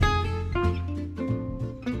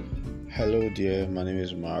Hello there, my name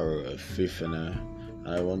is Maro Fifina, and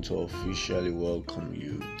I want to officially welcome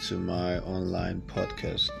you to my online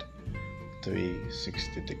podcast,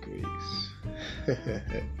 360 Degrees.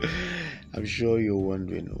 I'm sure you're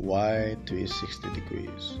wondering why 360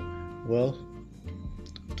 Degrees? Well,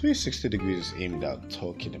 360 Degrees is aimed at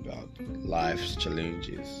talking about life's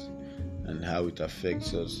challenges and how it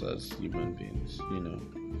affects us as human beings.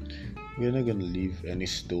 We're not going to leave any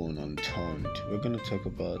stone unturned. We're going to talk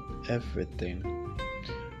about everything.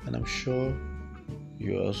 And I'm sure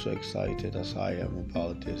you're also excited as I am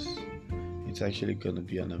about this. It's actually going to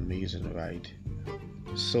be an amazing ride.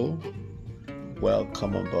 So,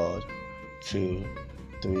 welcome aboard to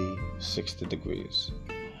 360 Degrees.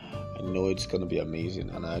 I know it's going to be amazing,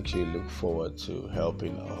 and I actually look forward to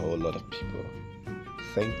helping a whole lot of people.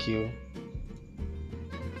 Thank you.